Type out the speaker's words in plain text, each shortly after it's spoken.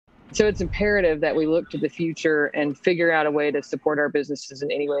So it's imperative that we look to the future and figure out a way to support our businesses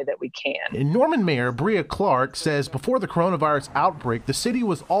in any way that we can. And Norman Mayor Bria Clark says before the coronavirus outbreak, the city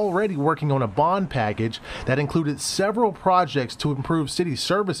was already working on a bond package that included several projects to improve city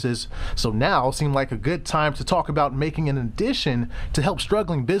services. So now seemed like a good time to talk about making an addition to help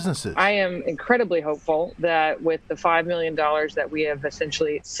struggling businesses. I am incredibly hopeful that with the $5 million that we have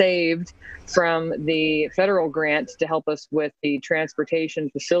essentially saved from the federal grant to help us with the transportation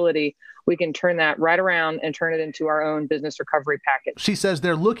facility, we can turn that right around and turn it into our own business recovery package. She says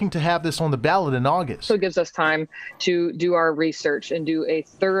they're looking to have this on the ballot in August. So it gives us time to do our research and do a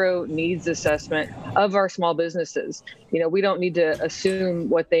thorough needs assessment of our small businesses. We don't need to assume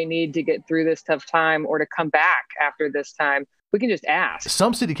what they need to get through this tough time or to come back after this time. We can just ask.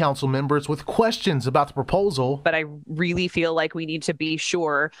 Some city council members with questions about the proposal. But I really feel like we need to be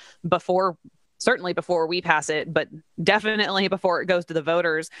sure certainly before we pass it, but definitely before it goes to the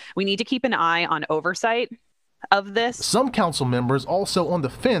voters, we need to keep an eye on oversight of this. Some council members also on the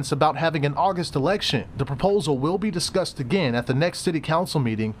fence about having an August election. The proposal will be discussed again at the next city council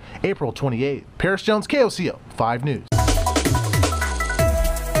meeting, April 28th. Paris Jones, KOCO 5 News.